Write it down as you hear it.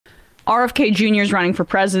RFK Jr. is running for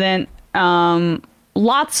president.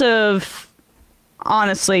 Lots of,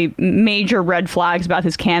 honestly, major red flags about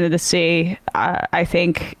his candidacy. I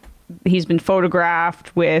think he's been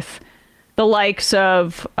photographed with the likes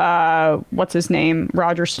of, what's his name,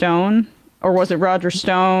 Roger Stone? Or was it Roger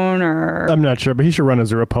Stone? Or I'm not sure, but he should run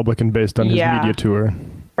as a Republican based on his media tour.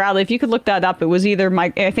 Bradley, if you could look that up, it was either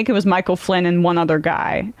I think it was Michael Flynn and one other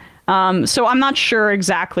guy. So I'm not sure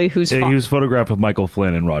exactly who's... Yeah, he was photographed with Michael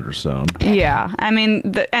Flynn and Roger Stone. Yeah, I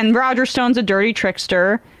mean, and Roger Stone's a dirty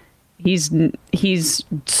trickster. He's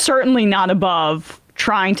certainly not above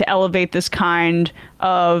trying to elevate this kind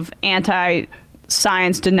of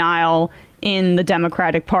anti-science denial in the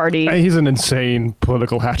Democratic Party. He's an insane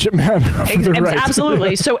political hatchet man. Right.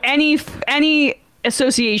 Absolutely. So any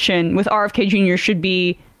association with RFK Jr. should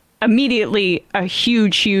be immediately a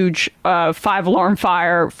huge 5-alarm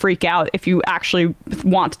fire freak out if you actually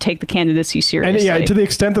want to take the candidacy seriously. And yeah, to the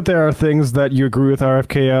extent that there are things that you agree with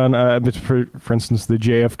RFK on, for instance, the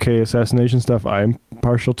JFK assassination stuff, I'm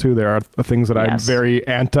partial to. There are things that I'm very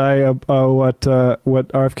anti what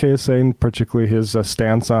RFK is saying, particularly his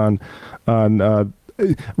stance on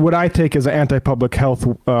what I take as an anti-public health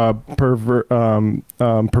perversion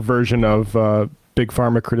of big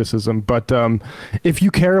pharma criticism. But if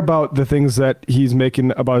you care about the things that he's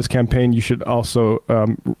making about his campaign, you should also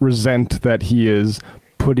resent that he is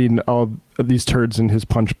putting all of these turds in his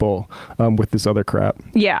punch bowl with this other crap.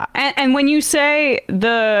 Yeah, and when you say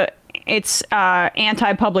it's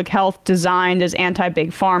anti-public health designed as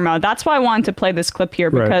anti-big pharma, that's why I wanted to play this clip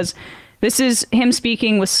here, because this is him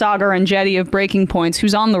speaking with Saagar Enjeti of Breaking Points,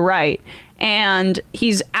 who's on the right. And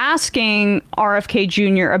he's asking RFK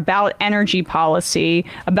Jr. about energy policy,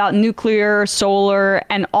 about nuclear, solar,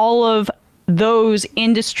 and all of those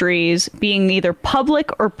industries being either public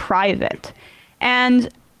or private. And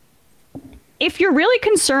if you're really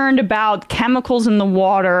concerned about chemicals in the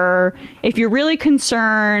water, if you're really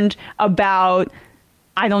concerned about,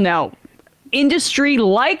 I don't know, industry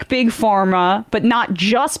like big pharma, but not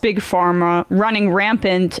just big pharma, running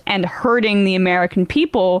rampant and hurting the American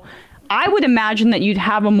people, I would imagine that you'd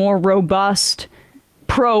have a more robust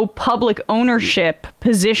pro-public ownership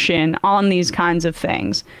position on these kinds of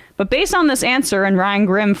things. But based on this answer, and Ryan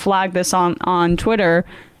Grimm flagged this on Twitter,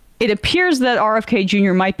 it appears that RFK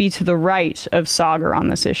Jr. might be to the right of Saagar on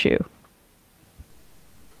this issue.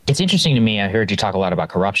 It's interesting to me. I heard you talk a lot about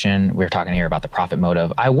corruption. We were talking here about the profit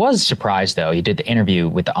motive. I was surprised, though. You did the interview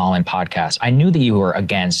with the All In podcast. I knew that you were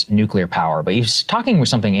against nuclear power, but you was talking with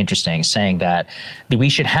something interesting, saying that we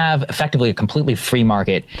should have effectively a completely free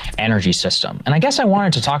market energy system. And I guess I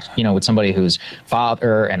wanted to talk, with somebody whose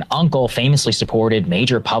father and uncle famously supported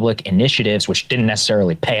major public initiatives, which didn't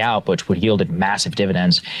necessarily pay out, but would yielded massive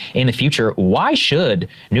dividends in the future. Why should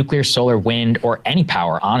nuclear, solar, wind, or any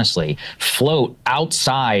power, honestly, float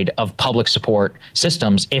outside of public support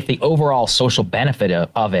systems if the overall social benefit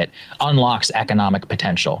of it unlocks economic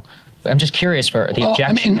potential? I'm just curious for the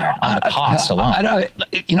objection on the cost alone.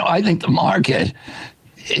 I think the market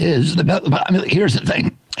is the best. I mean, here's the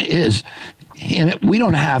thing: we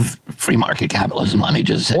don't have free market capitalism. Let me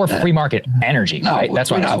just say that. Free market energy. No, right? That's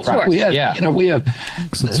what I'm surprised. We have, we have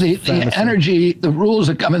the energy. The rules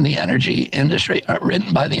that govern the energy industry are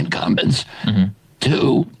written by the incumbents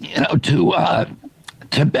to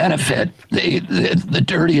benefit the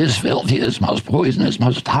dirtiest, filthiest, most poisonous,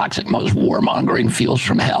 most toxic, most warmongering fuels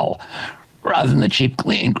from hell, rather than the cheap,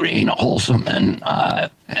 clean, green, wholesome, and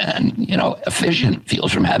efficient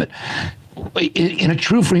fuels from heaven. In a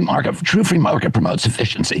true free market promotes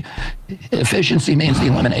efficiency. Efficiency means the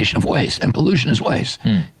elimination of waste, and pollution is waste.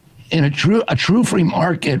 In a true free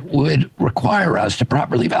market would require us to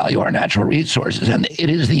properly value our natural resources, and it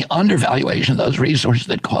is the undervaluation of those resources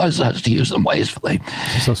that causes us to use them wastefully.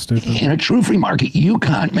 So stupid. In a true free market, you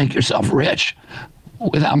can't make yourself rich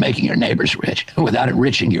without making your neighbors rich, without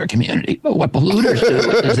enriching your community. But what polluters do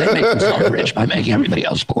is they make themselves rich by making everybody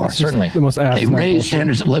else poor. Certainly. They raise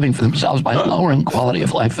standards of living for themselves by lowering quality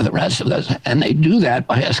of life for the rest of us, and they do that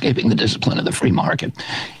by escaping the discipline of the free market.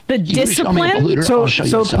 The discipline? So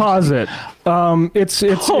pause it.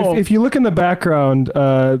 If you look in the background,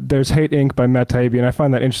 there's Hate Inc. by Matt Taibbi, and I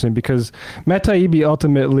find that interesting because Matt Taibbi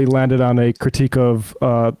ultimately landed on a critique of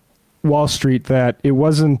Wall Street that it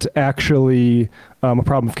wasn't actually a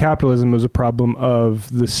problem of capitalism. It was a problem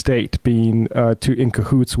of the state being in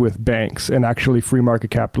cahoots with banks, and actually free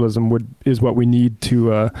market capitalism is what we need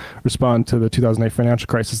to respond to the 2008 financial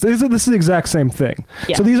crisis. This is the exact same thing.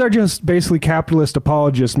 Yeah. So these are just basically capitalist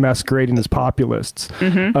apologists masquerading as populists.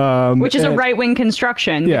 Which is a right-wing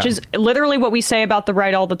construction, which is literally what we say about the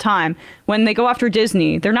right all the time. When they go after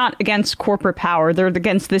Disney, they're not against corporate power. They're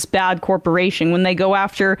against this bad corporation. When they go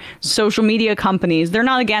after social media companies, they're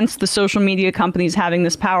not against the social media companies having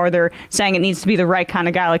this power. They're saying it needs to be the right kind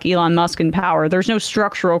of guy like Elon Musk in power. There's no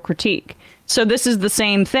structural critique. So this is the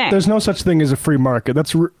same thing. There's no such thing as a free market.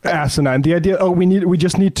 That's asinine. The idea, we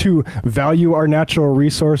just need to value our natural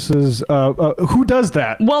resources. Who does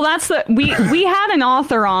that? Well, we had an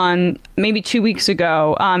author on maybe 2 weeks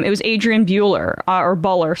ago. It was Adrian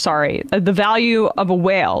Buller, sorry, The Value of a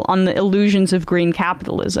Whale on the Illusions of Green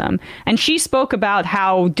Capitalism. And she spoke about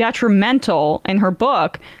how detrimental in her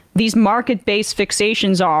book these market-based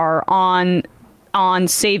fixations are on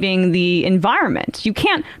saving the environment. You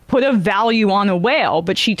can't put a value on a whale,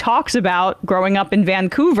 but she talks about growing up in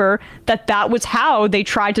Vancouver that was how they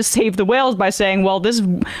tried to save the whales, by saying, well, this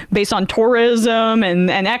based on tourism and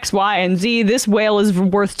X, Y, and Z, this whale is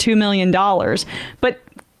worth $2 million. But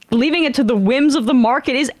leaving it to the whims of the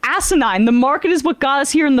market is asinine. The market is what got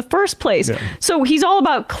us here in the first place. Yeah. So he's all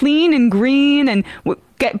about clean and green and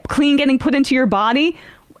clean getting put into your body.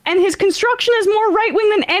 And his construction is more right-wing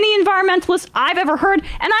than any environmentalist I've ever heard.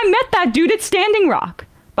 And I met that dude at Standing Rock,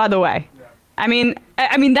 by the way. Yeah. I mean,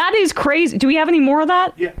 that is crazy. Do we have any more of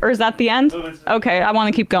that? Yeah. Or is that the end? No, okay, I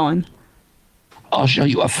want to keep going. I'll show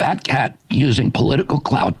you a fat cat using political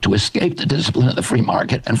clout to escape the discipline of the free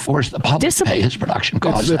market and force the public to pay his production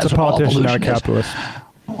costs. It's a politician, not a capitalist.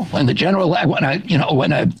 When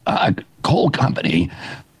a coal company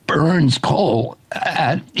burns coal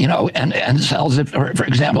and sells it, for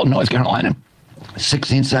example, in North Carolina,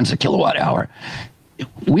 16 cents a kilowatt hour.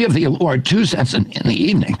 We have or 2 cents in the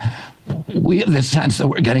evening. We have the sense that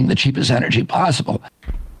we're getting the cheapest energy possible.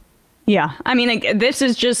 Yeah, I mean, this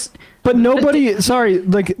is just... But nobody,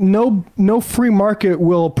 no free market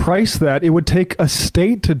will price that. It would take a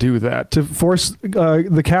state to do that, to force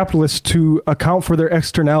the capitalists to account for their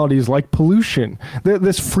externalities like pollution.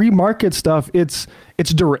 This free market stuff, it's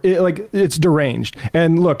deranged.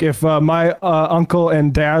 And look, if my uncle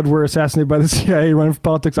and dad were assassinated by the CIA running for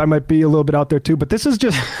politics, I might be a little bit out there too. But this is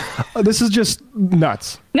just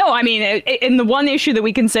nuts. No, I mean, in the one issue that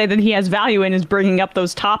we can say that he has value in is bringing up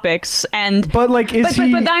those topics. But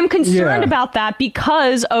I'm concerned about that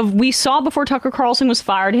because we saw before Tucker Carlson was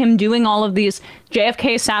fired, him doing all of these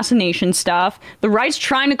JFK assassination stuff. The right's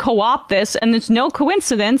trying to co-opt this, and it's no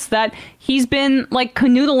coincidence that he's been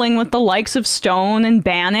canoodling with the likes of Stone and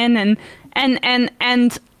Bannon,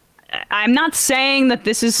 and I'm not saying that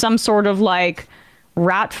this is some sort of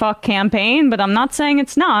rat fuck campaign, but I'm not saying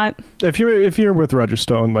it's not. If you're with Roger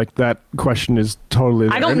Stone, that question is totally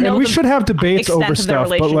there. I don't know. And we should have debates over stuff,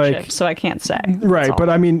 but so I can't say. Right, but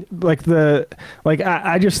I mean,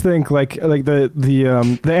 I just think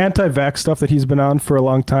the anti-vax stuff that he's been on for a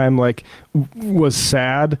long time was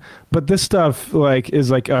sad, but this stuff is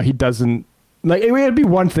he doesn't. It would be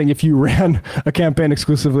one thing if you ran a campaign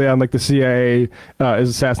exclusively on the CIA is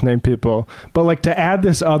assassinating people, but to add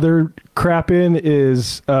this other crap in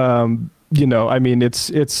is I mean,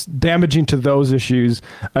 it's damaging to those issues.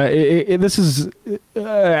 This is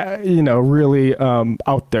really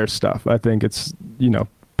out there stuff. I think it's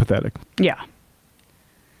pathetic. Yeah.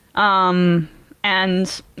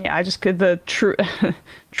 And yeah, I just could the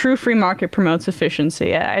true free market promotes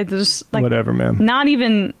efficiency. I just whatever, man. Not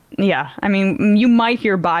even. Yeah, I mean, you might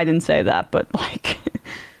hear Biden say that, but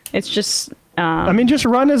it's just. I mean, just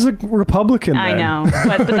run as a Republican. I know,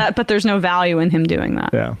 but there's no value in him doing that.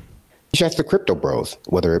 Yeah. You should ask the crypto bros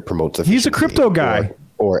whether it promotes efficiency. He's a crypto guy.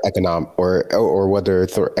 Or whether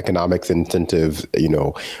it's economics incentives,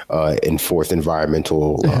 enforce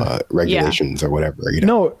environmental regulations or whatever.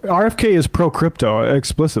 No, RFK is pro crypto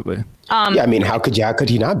explicitly. I mean, how could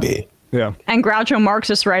he not be? Yeah. And Groucho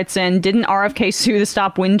Marxist writes in, didn't RFK sue to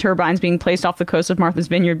stop wind turbines being placed off the coast of Martha's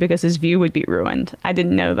Vineyard because his view would be ruined? I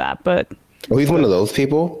didn't know that, but... Oh, he's one of those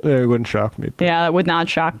people? Yeah, it wouldn't shock me. Yeah, that would not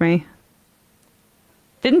shock me.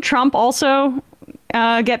 Didn't Trump also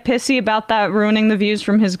get pissy about that ruining the views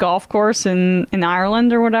from his golf course in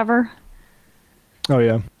Ireland or whatever? Oh,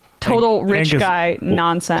 yeah. Total rich guy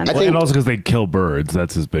nonsense. And also because they kill birds.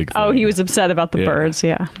 That's his big thing. Oh, he was upset about the birds,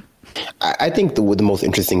 yeah. I think the most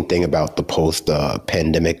interesting thing about the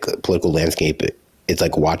post-pandemic political landscape is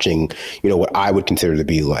watching, what I would consider to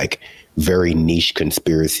be very niche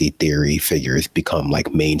conspiracy theory figures become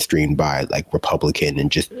like mainstream by like Republican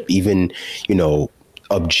and just even,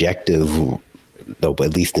 objective, though,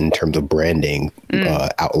 at least in terms of branding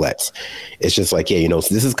outlets. It's just like, so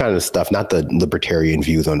this is kind of stuff, not the libertarian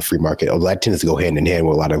views on free market. That tends to go hand in hand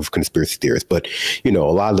with a lot of conspiracy theorists, but, a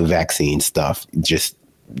lot of the vaccine stuff just,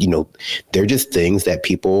 they're just things that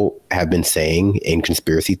people have been saying in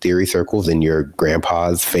conspiracy theory circles in your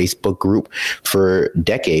grandpa's Facebook group for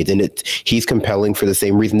decades. And he's compelling for the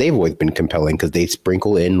same reason they've always been compelling, because they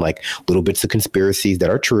sprinkle in like little bits of conspiracies that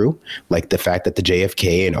are true, like the fact that the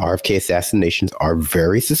JFK and RFK assassinations are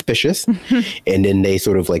very suspicious. And then they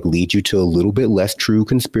sort of like lead you to a little bit less true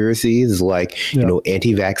conspiracies, like,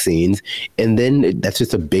 anti-vaccines. And then that's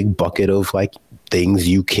just a big bucket of like things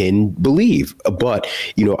you can believe. But,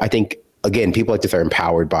 I think, again, people like this are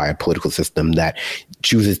empowered by a political system that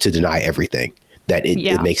chooses to deny everything. That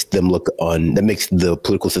it makes them that makes the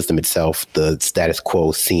political system itself, the status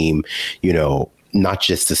quo, seem, not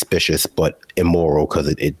just suspicious, but immoral, because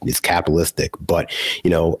it is capitalistic. But,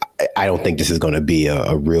 I don't think this is going to be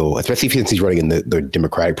a real, especially since he's running in the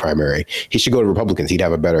Democratic primary. He should go to Republicans. He'd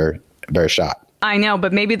have a better shot. I know,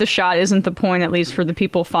 but maybe the shot isn't the point, at least for the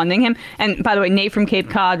people funding him. And by the way, Nate from Cape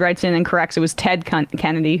Cod writes in and corrects, it was Ted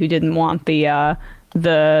Kennedy who didn't want the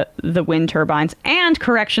wind turbines. And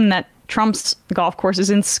correction that Trump's golf course is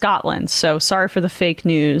in Scotland. So sorry for the fake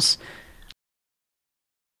news.